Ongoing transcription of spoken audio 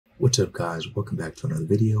What's up guys, welcome back to another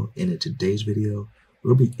video, and in today's video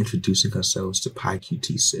we'll be introducing ourselves to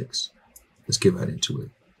PyQt6. Let's get right into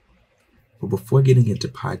it. But before getting into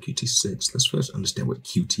PyQt6, let's first understand what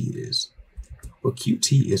Qt is. Well,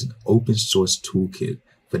 Qt is an open source toolkit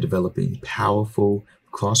for developing powerful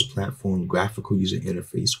cross-platform graphical user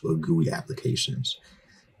interface or GUI applications.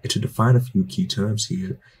 And to define a few key terms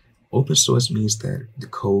here, open source means that the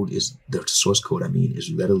source code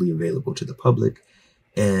is readily available to the public.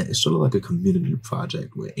 And it's sort of like a community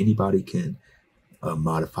project where anybody can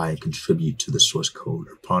modify and contribute to the source code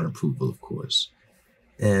upon approval, of course.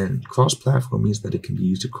 And cross-platform means that it can be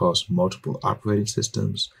used across multiple operating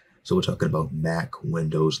systems. So we're talking about Mac,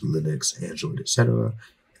 Windows, Linux, Android, etc.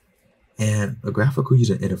 And a graphical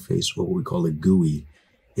user interface, or what we call a GUI,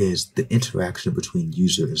 is the interaction between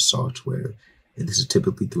user and software. And this is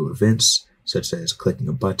typically through events such as clicking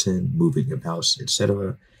a button, moving your mouse,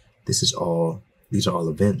 etc. These are all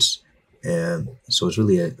events, and so it's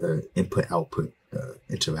really an input-output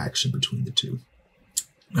interaction between the two.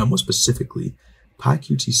 Now, more specifically,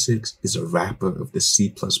 PyQt6 is a wrapper of the C++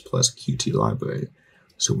 Qt library.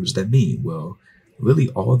 So what does that mean? Well, really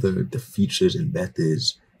all the features and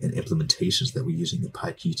methods and implementations that we're using in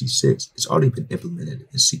PyQt6 has already been implemented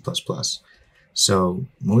in C++. So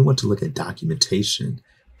when we want to look at documentation,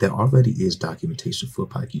 there already is documentation for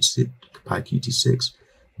PyQt6,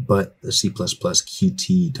 but the C++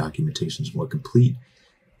 Qt documentation is more complete.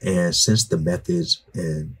 And since the methods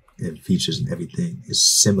and features and everything is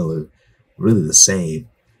similar, really the same,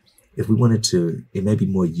 if we wanted to, it may be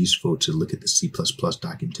more useful to look at the C++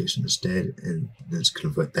 documentation instead and then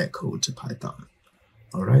convert that code to Python.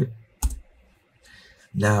 All right.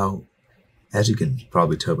 Now, as you can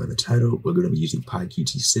probably tell by the title, we're going to be using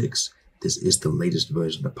PyQt6. This is the latest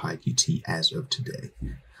version of PyQt as of today.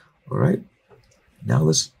 All right. Now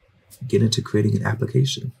let's get into creating an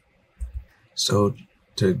application. So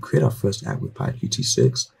to create our first app with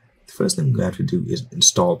PyQt6, the first thing we're going to have to do is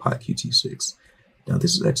install PyQt6. Now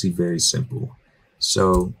this is actually very simple.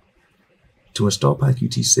 So to install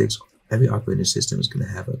PyQt6, every operating system is going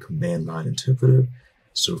to have a command line interpreter.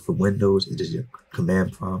 So for Windows, it is your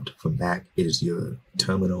command prompt. For Mac, it is your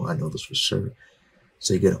terminal. I know this for sure.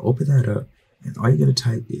 So you're going to open that up, and all you're going to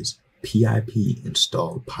type is pip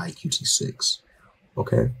install PyQt6.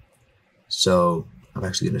 Okay, so I'm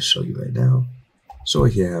actually going to show you right now. So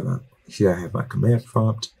here I have my command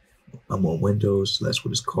prompt. I'm on Windows, so that's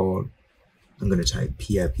what it's called. I'm going to type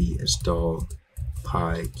pip install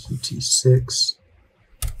PyQt6.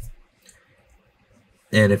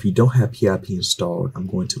 And if you don't have pip installed, I'm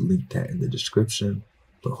going to link that in the description,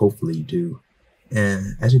 but hopefully you do.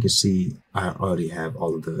 And as you can see, I already have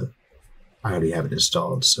it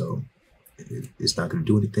installed, so it's not going to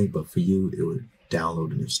do anything, but for you, it would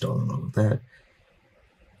download and install and all of that.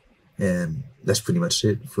 And that's pretty much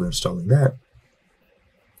it for installing that.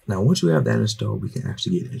 Now, once you have that installed, we can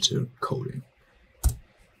actually get into coding.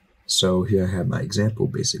 So here I have my example,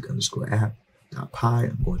 basic_app.py.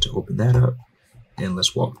 I'm going to open that up and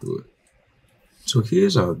let's walk through it. So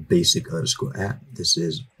here's our basic_app. This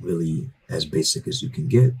is really as basic as you can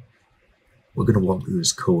get. We're going to walk through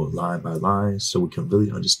this code line by line so we can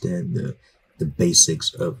really understand the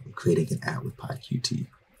basics of creating an app with PyQt.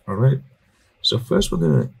 All right. So first, we're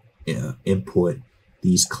going to import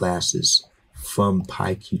these classes from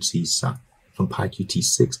PyQt6.qt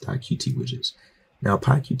widgets. Now,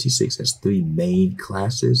 PyQt6 has three main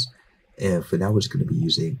classes, and for now, we're just going to be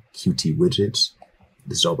using Qt widgets.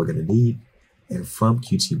 This is all we're going to need. And from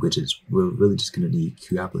Qt widgets, we're really just going to need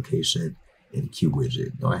QApplication and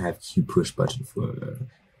QWidget. Now, I have QPush button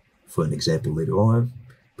for an example later on.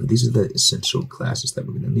 But these are the essential classes that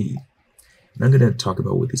we're going to need. And I'm going to talk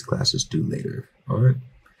about what these classes do later. All right.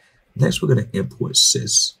 Next, we're going to import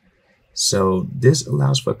sys. So this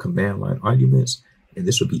allows for command line arguments, and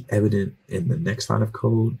this will be evident in the next line of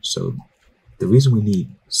code. So the reason we need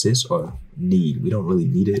sys, or need, we don't really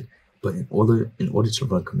need it, but in order to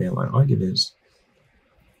run command line arguments,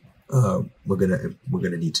 we're gonna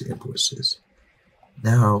need to import sys.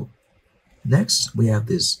 Now, next we have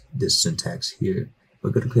this syntax here. We're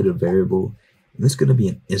going to create a variable, and this is going to be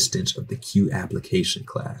an instance of the QApplication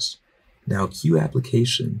class. Now,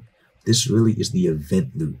 QApplication, this really is the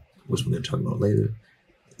event loop, which we're going to talk about later.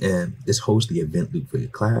 And this holds the event loop for your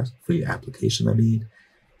class, for your application,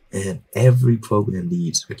 And every program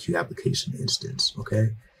needs a QApplication instance,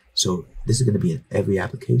 okay? So this is going to be in every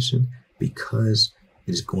application because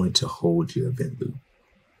it is going to hold your event loop,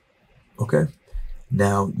 okay?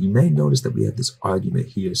 Now, you may notice that we have this argument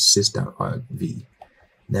here, sys.argv.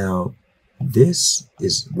 Now, This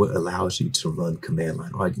is what allows you to run command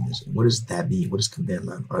line arguments. And what does that mean? What does command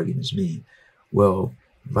line arguments mean? Well,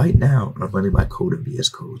 right now I'm running my code in VS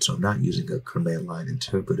Code, so I'm not using a command line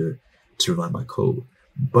interpreter to run my code.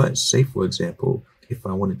 But say, for example, if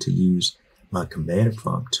I wanted to use my command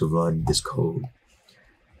prompt to run this code,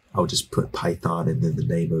 I would just put Python and then the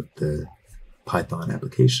name of the Python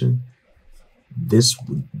application.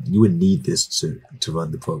 You would need this to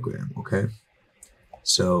run the program, okay?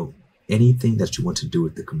 So anything that you want to do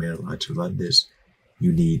with the command line to run this,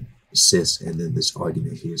 you need sys and then this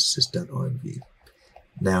argument here is sys.rv.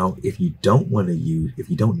 Now, if you don't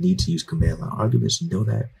need to use command line arguments, you know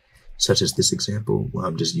that, such as this example where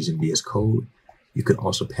I'm just using VS Code, you could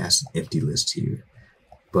also pass an empty list here.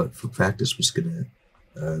 But for practice, we're just gonna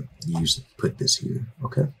put this here,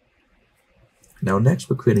 okay? Now next,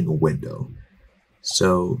 we're creating a window.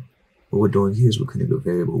 So what we're doing here is we're creating a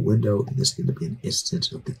variable window, and this is going to be an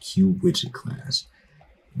instance of the QWidget class.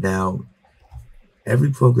 Now,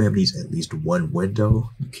 every program needs at least one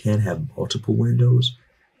window. You can have multiple windows,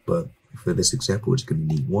 but for this example, it's going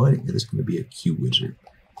to need one, and it's going to be a QWidget.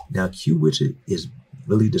 Now, QWidget is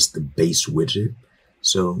really just the base widget.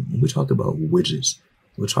 So when we talk about widgets,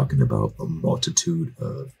 we're talking about a multitude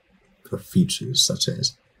of features, such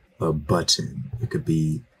as a button. It could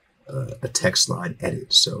be a text line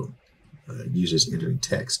edit, so users entering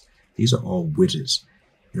text. These are all widgets.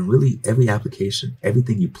 And really, every application,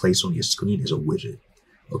 everything you place on your screen is a widget,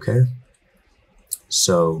 okay?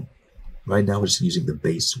 So right now, we're just using the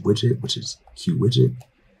base widget, which is QWidget.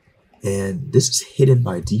 And this is hidden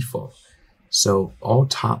by default. So all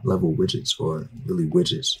top level widgets, or really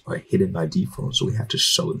widgets, are hidden by default, so we have to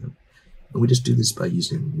show them. And we just do this by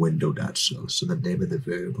using window.show. So the name of the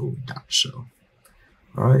variable .show.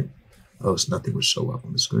 All right. Oh, so nothing will show up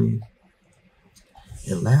on the screen.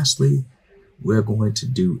 And lastly, we're going to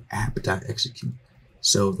do app.execute.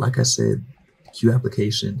 So like I said, Q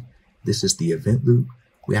application, this is the event loop.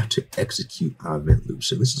 We have to execute our event loop.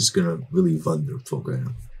 So this is just going to really run the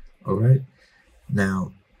program. All right.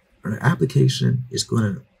 Now, our application is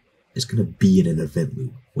going to be in an event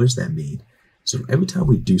loop. What does that mean? So every time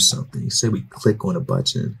we do something, say we click on a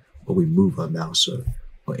button or we move our mouse or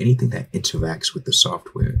anything that interacts with the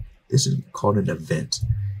software, this is called an event.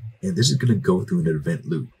 And this is going to go through an event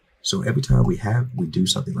loop. So every time we do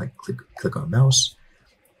something like click our mouse,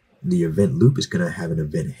 the event loop is going to have an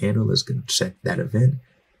event handler that's going to check that event,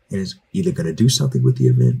 and it's either going to do something with the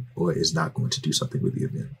event or is not going to do something with the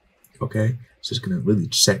event. Okay, so it's going to really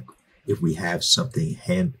check if we have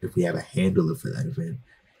if we have a handler for that event,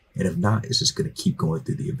 and if not, it's just going to keep going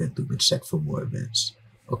through the event loop and check for more events.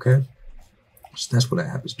 Okay, so that's what our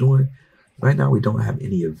app is doing. Right now, we don't have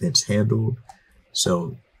any events handled,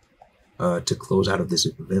 so to close out of this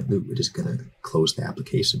event loop, we're just going to close the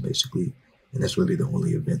application basically, and that's really the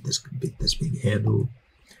only event that's being handled.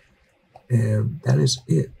 And that is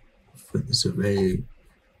it. It's a very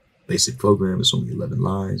basic program. It's only 11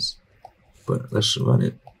 lines. But let's run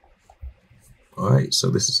it. All right, so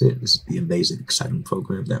this is it. This is the amazing, exciting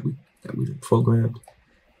program that we've programmed.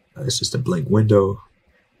 It's just a blank window,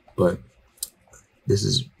 but this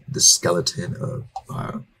is the skeleton of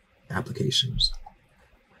our applications.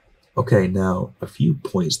 Okay, now a few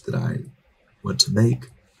points that I want to make.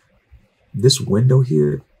 This window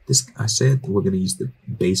here, I said we're going to use the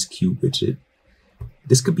base Q widget.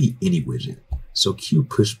 This could be any widget. So Q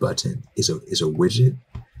push button is a widget.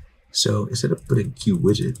 So instead of putting Q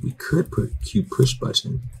widget, we could put Q push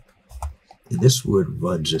button, and this would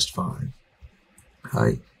run just fine. All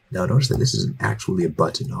right. Now notice that this isn't actually a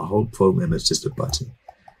button. Our whole program is just a button.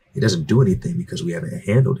 It doesn't do anything because we haven't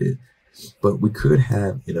handled it. But we could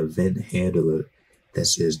have an event handler that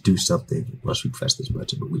says do something once we press this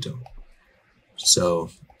button, but we don't. So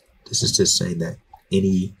this is just saying that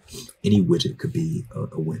any widget could be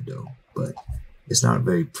a window, but it's not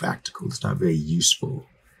very practical. It's not very useful.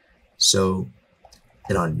 So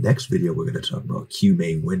in our next video, we're going to talk about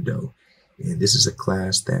QMainWindow. And this is a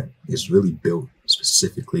class that is really built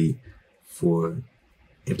specifically for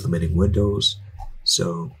implementing Windows.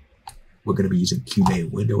 So we're going to be using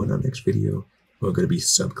QMainWindow in our next video. We're going to be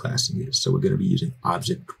subclassing it. So we're going to be using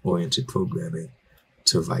object-oriented programming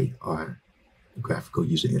to write our graphical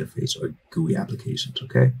user interface or GUI applications,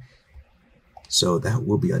 okay? So that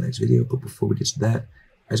will be our next video. But before we get to that,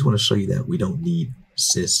 I just want to show you that we don't need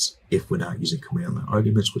sys if we're not using command line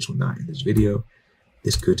arguments, which we're not in this video.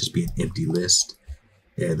 This could just be an empty list,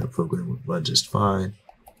 and the program would run just fine,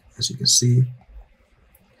 as you can see.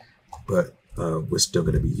 But we're still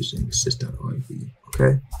going to be using sys.rv,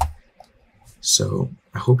 okay? So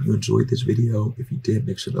I hope you enjoyed this video. If you did,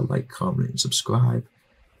 make sure to like, comment, and subscribe.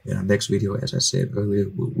 In our next video, as I said earlier,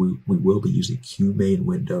 we will be using QMain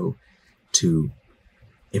window to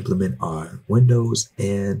implement our windows,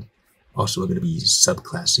 and also we're going to be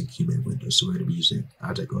subclassing QMain windows. So we're going to be using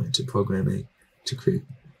object-oriented programming to create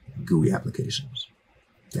GUI applications.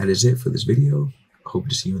 That is it for this video. I hope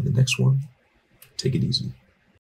to see you in the next one. Take it easy.